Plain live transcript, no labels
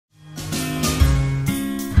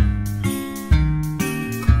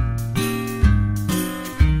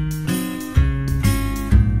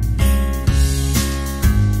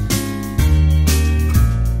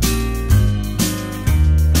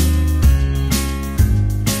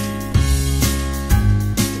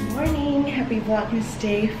Vlogmas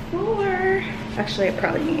day 4. Actually, I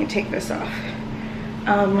probably need to take this off.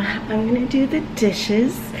 I'm gonna do the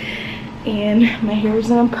dishes, and my hair is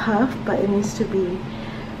in a puff, but it needs to be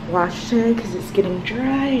washed today because it's getting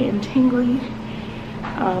dry and tingly.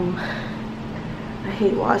 I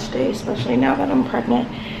hate wash day, especially now that I'm pregnant.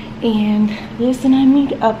 And Liz and I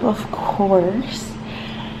meet up, of course,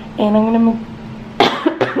 and I'm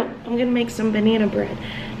gonna make some banana bread.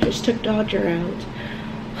 Just took Dodger out.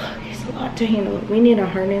 He's a lot to handle. We need a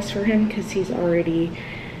harness for him because he's already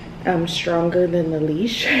stronger than the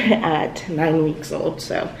leash at 9 weeks old,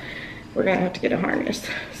 so we're gonna have to get a harness.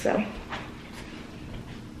 So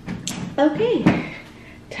okay,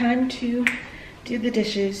 time to do the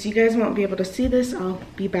dishes. You guys won't be able to see this. I'll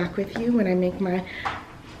be back with you when I make my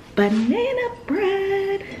banana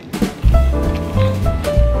bread.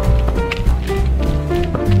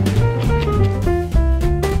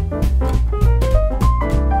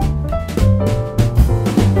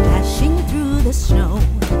 Dashing through the snow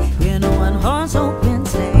in a one-horse open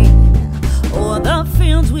sleigh, o'er the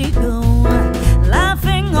fields we go,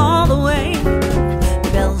 laughing all the way.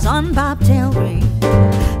 Bells on bobtail ring,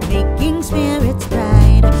 making spirits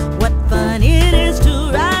bright. What fun it is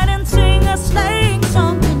to ride and sing a sleighing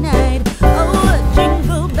song tonight. Oh,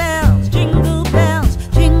 jingle bells,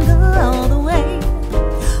 jingle all the way.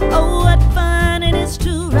 Oh, what fun it is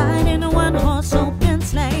to ride in a one-horse open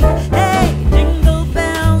sleigh. Hey, jingle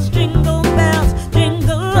bells, jingle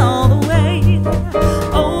all the way.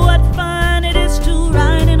 Oh, what fun it is to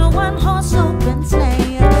ride in a one-horse open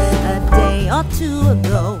sleigh. A day or two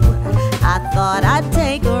ago, I thought I'd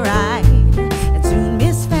take a ride, and soon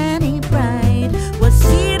Miss Fanny Bride was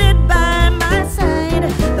seated by my side.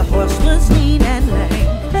 The horse was lean and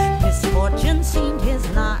lame, misfortune seemed his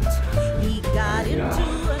lot. He got into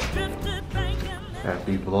a drifted bank and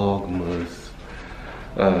Happy Vlogmas.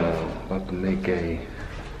 About to make a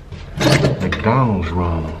McDonald's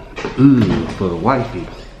run for the wifey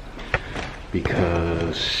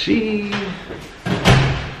because she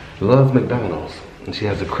loves McDonald's and she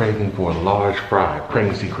has a craving for a large fry,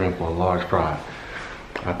 pregnancy craving for a large fry.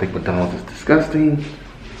 I think McDonald's is disgusting.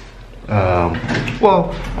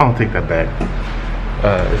 Well, I don't take that back.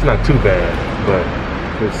 It's not too bad, but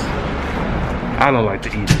I don't like to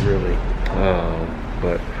eat it really.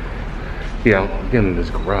 But yeah, I'm getting in this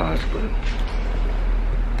garage, but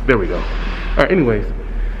there we go. All right, anyways,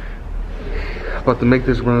 about to make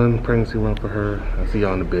this run, pregnancy run for her. I'll see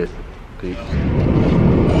y'all in a bit. Peace.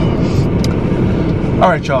 All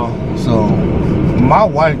right, y'all. So my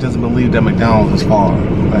wife doesn't believe that McDonald's is far.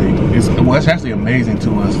 Like, it's actually amazing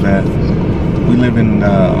to us that we live in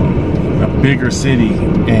a bigger city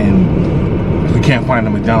and we can't find a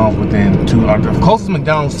McDonald's within the closest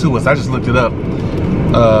McDonald's to us, I just looked it up,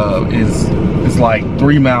 is like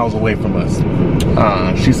 3 miles away from us.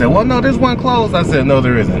 She said, well, no, there's one close. I said, no,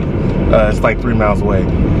 there isn't. It's like 3 miles away.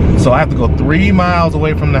 So I have to go 3 miles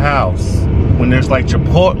away from the house when there's like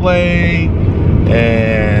Chipotle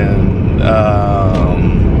and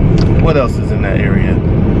what else is in that area?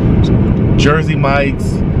 Jersey Mike's,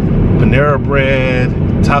 Panera Bread,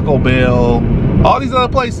 Taco Bell, all these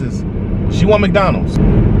other places. She want McDonald's.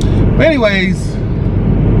 But anyways,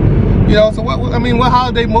 you know, so what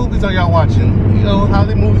holiday movies are y'all watching? You know,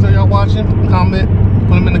 holiday movies are y'all watching? Comment,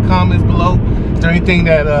 put them in the comments below. Is there anything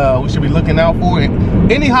that we should be looking out for?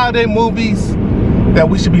 Any holiday movies that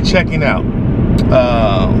we should be checking out?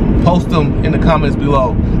 Post them in the comments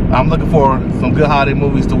below. I'm looking for some good holiday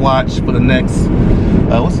movies to watch for the next,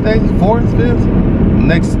 what's the day? 4th, 5th?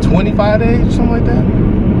 Next 25 days or something like that?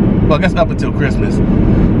 Well, I guess up until Christmas.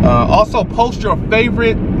 Also, post your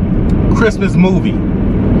favorite Christmas movie.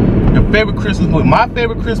 Your favorite Christmas movie. My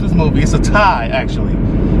favorite Christmas movie, it's a tie actually.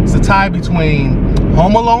 It's a tie between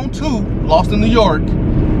Home Alone 2, Lost in New York,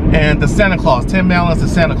 and The Santa Claus, 10 Gallons of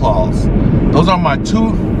Santa Claus. Those are my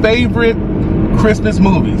 2 favorite Christmas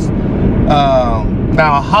movies.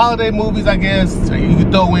 Now holiday movies, I guess you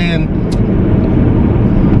could throw in,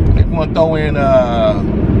 if you want to throw in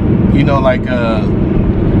you know, like I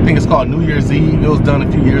think it's called New Year's Eve. It was done a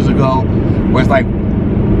few years ago, where it's like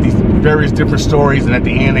these various different stories, and at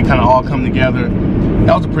the end they kind of all come together.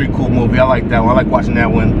 That was a pretty cool movie. I like that one. I like watching that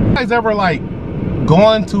one. You guys ever like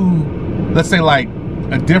gone to, let's say, like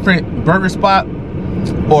a different burger spot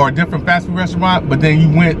or a different fast food restaurant, but then you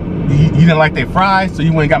didn't like their fries, so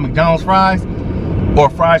you went and got McDonald's fries, or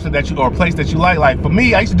fries or a place that you like? Like for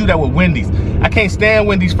me, I used to do that with Wendy's. I can't stand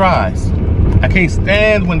Wendy's fries. I can't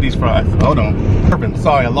stand Wendy's fries. Hold on.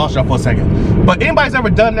 Sorry, I lost y'all for a second. But anybody's ever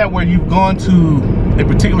done that where you've gone to a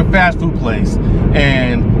particular fast food place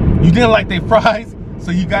and you didn't like their fries,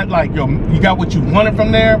 so you got like you got what you wanted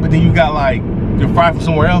from there, but then you got like your fry from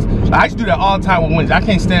somewhere else. I used to do that all the time with Wendy's. I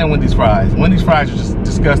can't stand Wendy's fries. Wendy's fries are just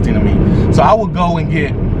disgusting to me. So I would go and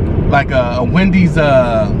get like a Wendy's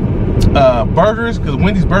burgers, because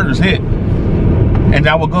Wendy's burgers hit. And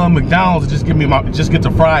I would go to McDonald's and just get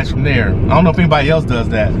the fries from there. I don't know if anybody else does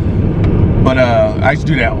that, but I used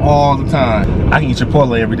to do that all the time. I can eat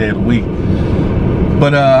Chipotle every day of the week.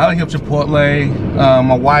 But I like Chipotle.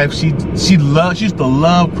 My wife, she used to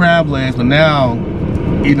love crab legs, but now,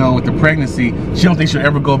 you know, with the pregnancy, she don't think she'll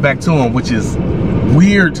ever go back to them, which is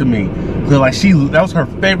weird to me. Cause like that was her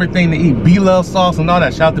favorite thing to eat. B-Love sauce and all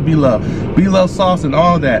that. Shout out to B-Love. B-Love sauce and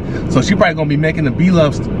all that. So she probably gonna be making the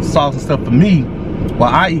B-Love sauce and stuff for me,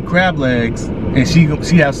 while I eat crab legs and she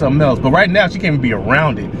has something else. But right now she can't even be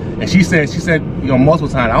around it. And she said, you know, multiple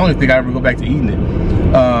times, I don't even think I ever go back to eating it.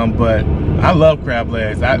 But I love crab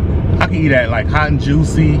legs. I can eat that like hot and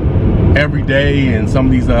juicy every day in some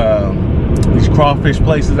of these crawfish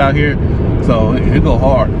places out here. So it go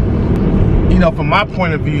hard. You know, from my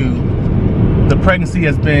point of view, the pregnancy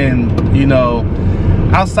has been, you know,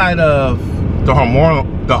 outside of the hormonal,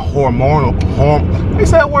 how you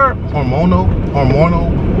say that word? Hormonal.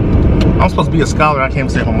 I'm supposed to be a scholar. I can't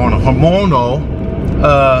say hormonal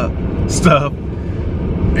stuff.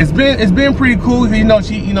 It's been pretty cool.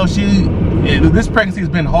 This pregnancy has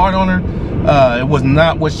been hard on her. It was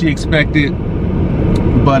not what she expected,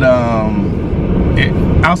 but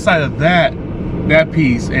outside of that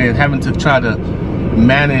piece and having to try to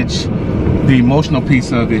manage the emotional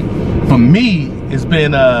piece of it, for me, it's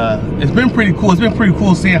been pretty cool. It's been pretty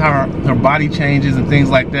cool seeing how her body changes and things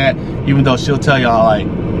like that. Even though she'll tell y'all like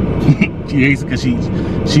she hates it because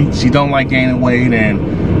she don't like gaining weight, and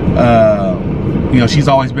you know, she's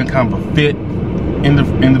always been kind of a fit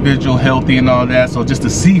individual, healthy and all that. So just to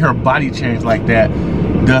see her body change like that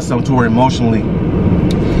does something to her emotionally.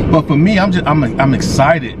 But for me, I'm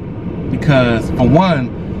excited because, for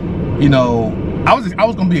one, you know, I was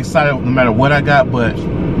gonna be excited no matter what I got, but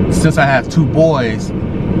since I have two boys,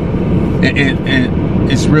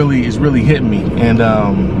 it's really hitting me, and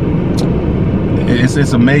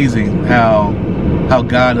it's amazing how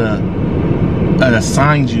God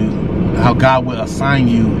assigned you, how God will assign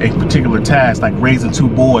you a particular task, like raising two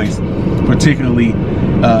boys, particularly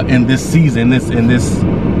in this season, in this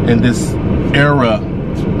era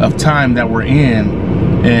of time that we're in,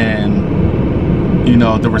 and you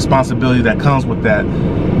know, the responsibility that comes with that.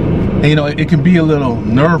 And, you know, it can be a little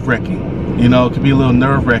nerve-wracking. You know, it can be a little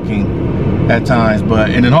nerve-wracking at times.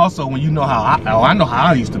 But, and then also when you know how I know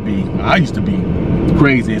how I used to be. I used to be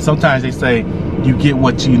crazy. And sometimes they say you get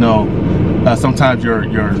what you know. Sometimes your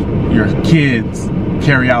kids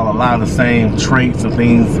carry out a lot of the same traits and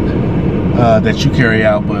things that you carry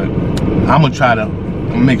out. But I'm gonna try to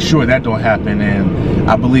make sure that don't happen. And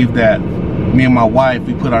I believe that me and my wife,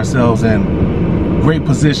 we put ourselves in great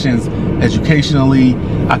positions educationally,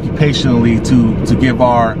 occupationally, to give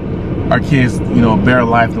our kids, you know, a better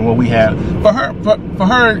life than what we had. For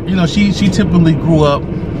her, you know, she typically grew up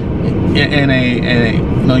in a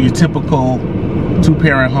you know, your typical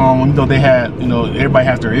two-parent home. You know, they had, you know, everybody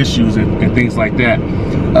has their issues and things like that.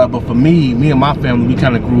 But for me and my family, we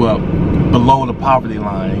kind of grew up below the poverty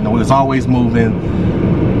line. You know, we was always moving.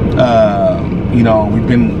 You know,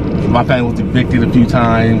 my family was evicted a few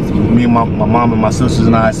times, me and my mom and my sisters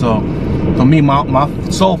and I. So for me, my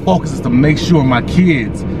sole focus is to make sure my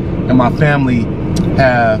kids and my family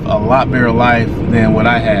have a lot better life than what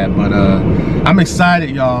I had. But I'm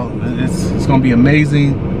excited, y'all. It's gonna be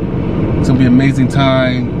amazing. It's gonna be an amazing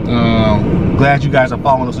time. Glad you guys are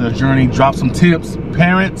following us on the journey. Drop some tips,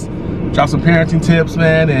 parents. Drop some parenting tips,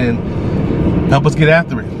 man, and help us get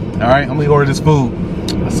after it. All right, I'm gonna order this food.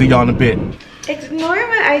 I'll see y'all in a bit. Ignore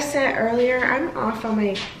what I said earlier. I'm off on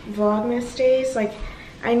my Vlogmas days. Like,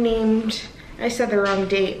 I said the wrong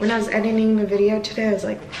date. When I was editing the video today, I was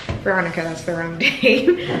like, Veronica, that's the wrong date.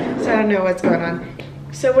 So I don't know what's going on.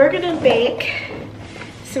 So we're gonna bake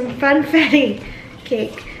some funfetti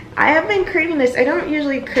cake. I have been craving this. I don't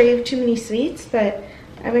usually crave too many sweets, but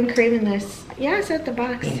I've been craving this. Yeah, it's at the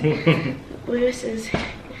box. Lewis is,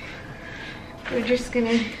 we're just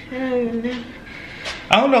gonna, I don't even know.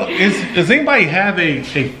 I don't know. Does anybody have a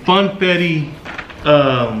funfetti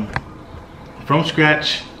from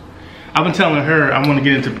scratch? I've been telling her I want to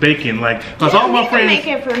get into baking, like, cause all my friends make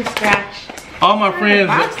it from scratch. All my friends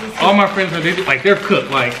are they're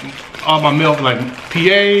cooked. Like all my milk, like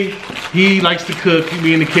PA, he likes to cook. He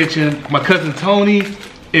be in the kitchen. My cousin Tony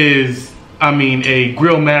is, I mean, a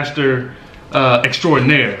grill master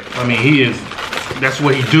extraordinaire. I mean, that's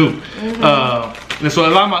what he do. And so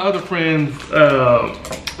a lot of my other friends,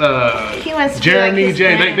 Jeremy, like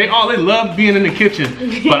Jay, they love being in the kitchen.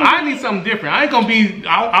 But I need something different. I ain't gonna be,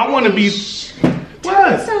 I want to be,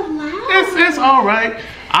 what? So loud. It's all right.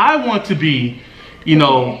 I want to be, you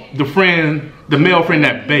know, the male friend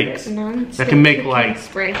that bakes, that can make like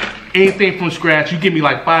anything from scratch. You give me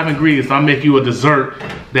like 5 ingredients, I'll make you a dessert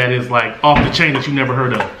that is like off the chain that you never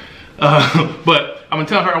heard of. But I'm gonna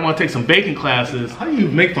tell her I want to take some baking classes. How do you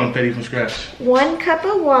make funfetti from scratch? 1 cup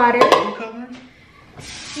of water.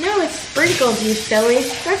 No, it's sprinkles, you silly.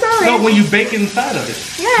 That's all. No, when you bake inside of it.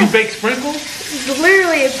 Yeah. You bake sprinkles?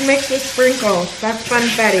 Literally, it's mixed with sprinkles. That's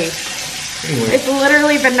funfetti. Anyway. It's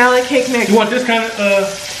literally vanilla cake mix. You want this kind of,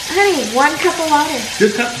 honey, 1 cup of water.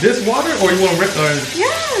 This water, or you want Yeah.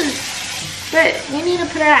 But you need to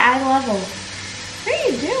put it at eye level. What are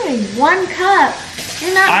you doing? 1 cup.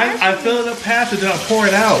 You're not. I fill it up past it, then I pour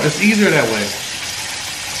it out. It's easier that way.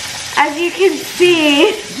 As you can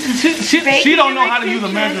see, she don't know how to use a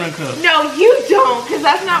measuring cup. No, you don't, because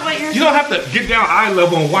that's not what you're saying. You don't have to get down eye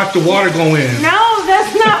level and watch the water go in. No,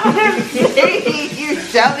 that's not what I'm saying, you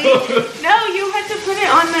dummy. No, you have to put it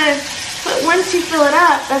on the, but once you fill it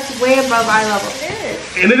up, that's way above eye level. It is.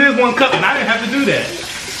 And it is 1 cup, and I didn't have to do that.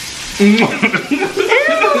 Ew, you're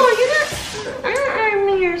not,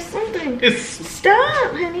 or something.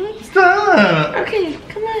 Stop, honey. Stop. Okay,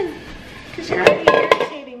 come on, because you're already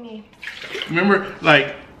irritating me. Remember,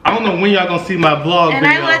 like, I don't know when y'all gonna see my vlog and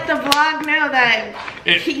video. I let the vlog know that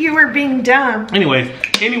you were being dumb. Anyways,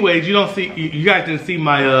 you don't see, you guys didn't see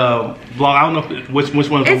my vlog. I don't know which one it's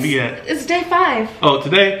gonna be at. It's day 5. Oh,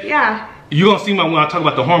 today? Yeah. You gonna see when I talk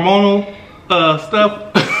about the hormonal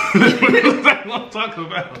stuff. That's exactly what I'm talking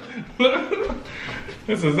about.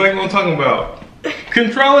 That's exactly what I'm talking about.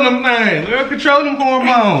 Controlling them things. We're controlling them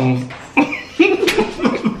hormones.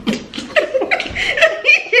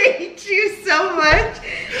 You so much.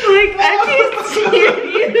 Like, I can't stand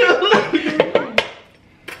you.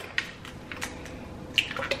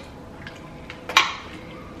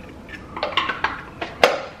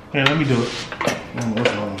 Here, let me do it.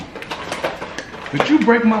 What's wrong? Did you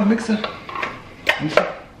break my mixer? Is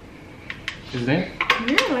it in?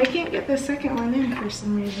 No, I can't get the second one in for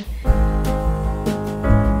some reason.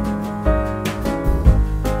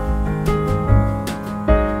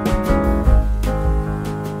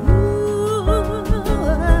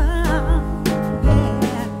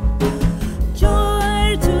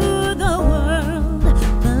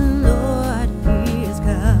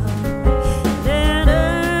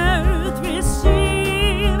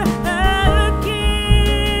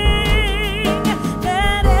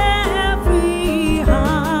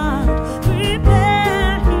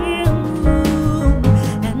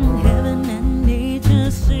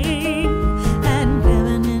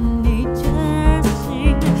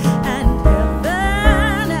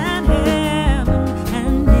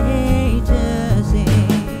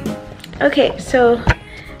 Okay, so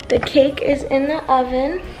the cake is in the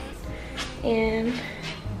oven, and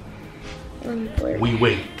we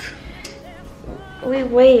wait. We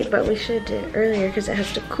wait, but we should do it earlier because it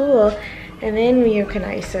has to cool, and then you can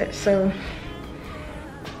ice it. So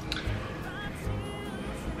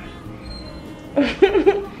what's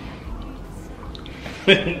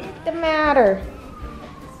the matter?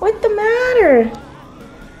 What's the matter?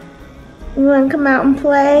 You wanna come out and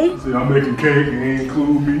play? See, I'm making cake and they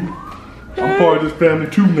include me. I'm part of this family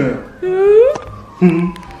too now.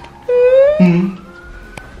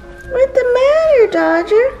 What's the matter,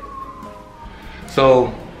 Dodger?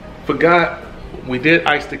 So, we did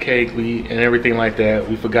ice the cake and everything like that.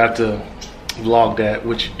 We forgot to vlog that,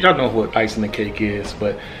 which y'all know what icing the cake is,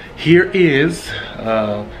 but here is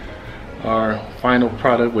our final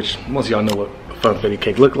product, which most of y'all know what a funfetti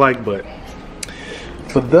cake look like, but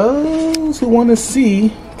for those who want to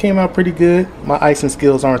see, came out pretty good. My icing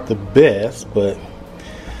skills aren't the best, but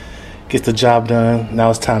gets the job done. Now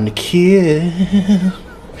it's time to kill.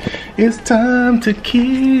 It's time to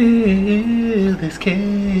kill this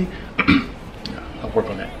cake. I'll work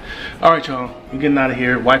on that. All right, y'all. We're getting out of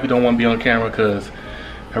here. Wifey don't want to be on camera because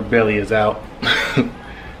her belly is out.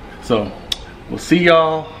 So we'll see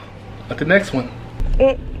y'all at the next one.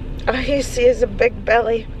 All you see is a big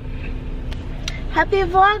belly. Happy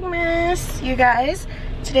Vlogmas, you guys.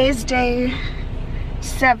 Today's day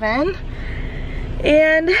 7.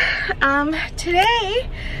 And today,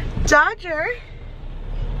 Dodger,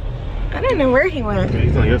 I don't know where he went.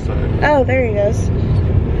 He's on your side. Oh, there he goes.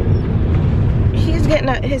 He's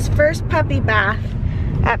getting his first puppy bath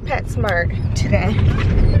at PetSmart today.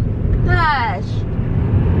 Hush.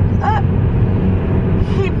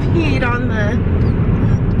 He peed on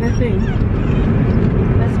the thing.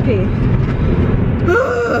 That's pee.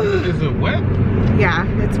 Is it wet? Yeah,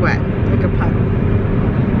 it's wet, like a puddle.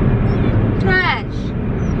 Trash.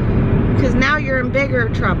 Because now you're in bigger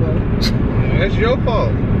trouble. That's your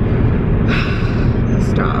fault.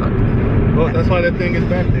 This dog. Well, that's why that thing is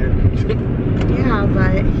back there. Yeah,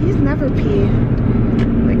 but he's never peed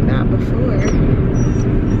like that before.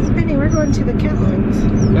 Anyway, we're going to the Catlins.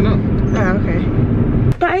 I know. Oh, okay.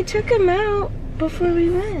 But I took him out before we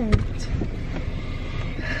went.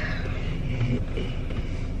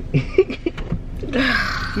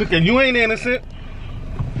 Look, and you ain't innocent.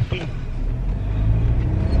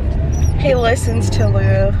 He listens to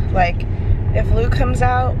Lou. Like, if Lou comes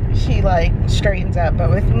out, he like straightens up. But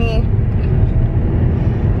with me,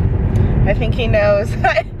 I think he knows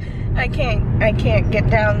I can't get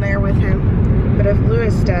down there with him. But if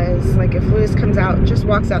Lewis does, like if Lewis comes out, just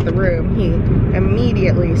walks out the room, he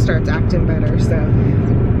immediately starts acting better. So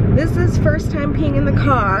this is first time peeing in the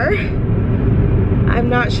car. I'm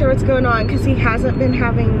not sure what's going on because he hasn't been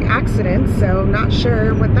having accidents, so I'm not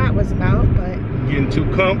sure what that was about, but Getting too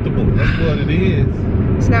comfortable, that's what it is.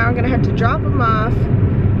 so now I'm gonna have to drop him off,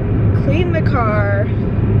 clean the car.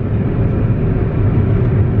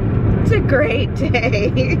 It's a great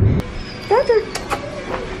day. Dodger,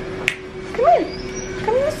 come in.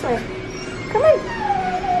 Come this way. Come in.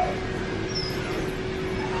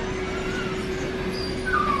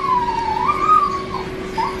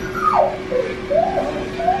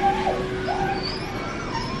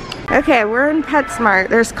 Okay, we're in PetSmart.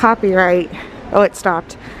 There's copyright. Oh, it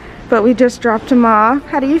stopped. But we just dropped him off.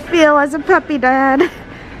 How do you feel as a puppy dad?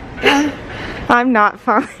 I'm not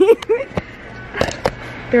fine.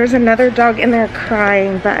 There's another dog in there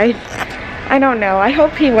crying, but I don't know. I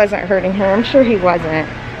hope he wasn't hurting her. I'm sure he wasn't.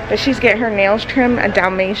 But she's getting her nails trimmed, a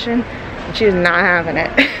Dalmatian, and she's not having it.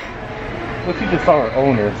 Well, she just saw her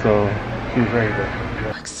owner, so she was ready to.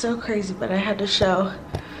 Looks so crazy, but I had to show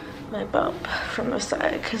my bump from the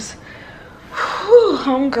side because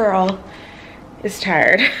homegirl is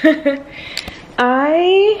tired.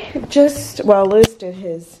 Well, Liz did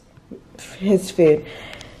his food.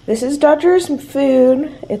 This is Dodger's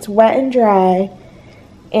food. It's wet and dry,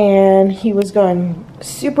 and he was going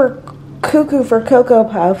super cuckoo for Cocoa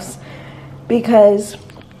Puffs because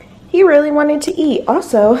he really wanted to eat.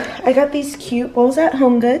 Also, I got these cute bowls at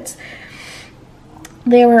HomeGoods.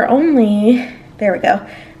 They were only, there we go.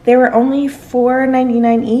 They were only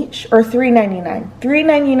 $4.99 each, or $3.99.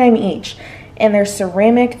 $3.99 each. And they're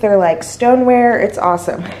ceramic, they're like stoneware, it's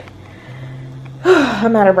awesome.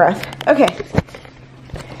 I'm out of breath. Okay.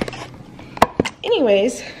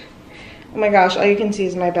 Anyways, oh my gosh, all you can see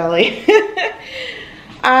is my belly.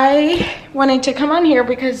 I wanted to come on here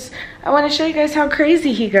because I want to show you guys how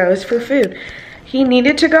crazy he goes for food. He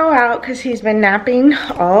needed to go out because he's been napping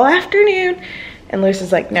all afternoon. And Luce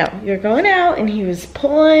is like, no, you're going out. And he was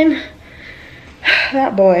pulling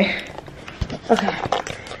that boy. Okay,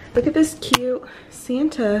 look at this cute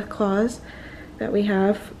Santa Claus that we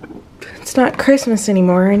have. It's not Christmas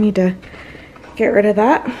anymore. I need to get rid of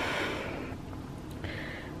that.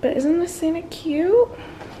 But isn't this Santa cute?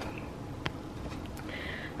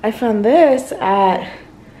 I found this at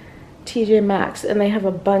TJ Maxx and they have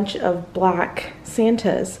a bunch of black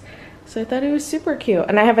Santas. So I thought it was super cute.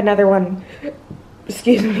 And I have another one,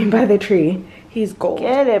 excuse me, by the tree. He's gold.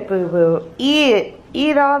 Get it, boo-boo. Eat it.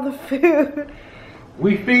 Eat all the food.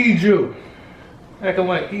 We feed you. Acting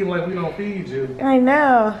like eating like we don't feed you. I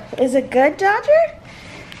know. Is it good, Dodger?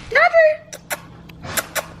 Dodger!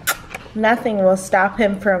 Nothing will stop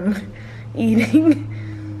him from eating.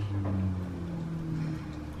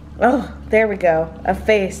 Oh, there we go. A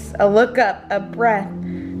face, a look up, a breath.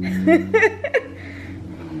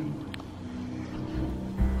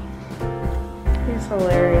 He's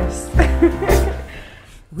hilarious.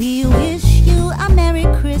 We wish you a Merry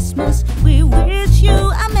Christmas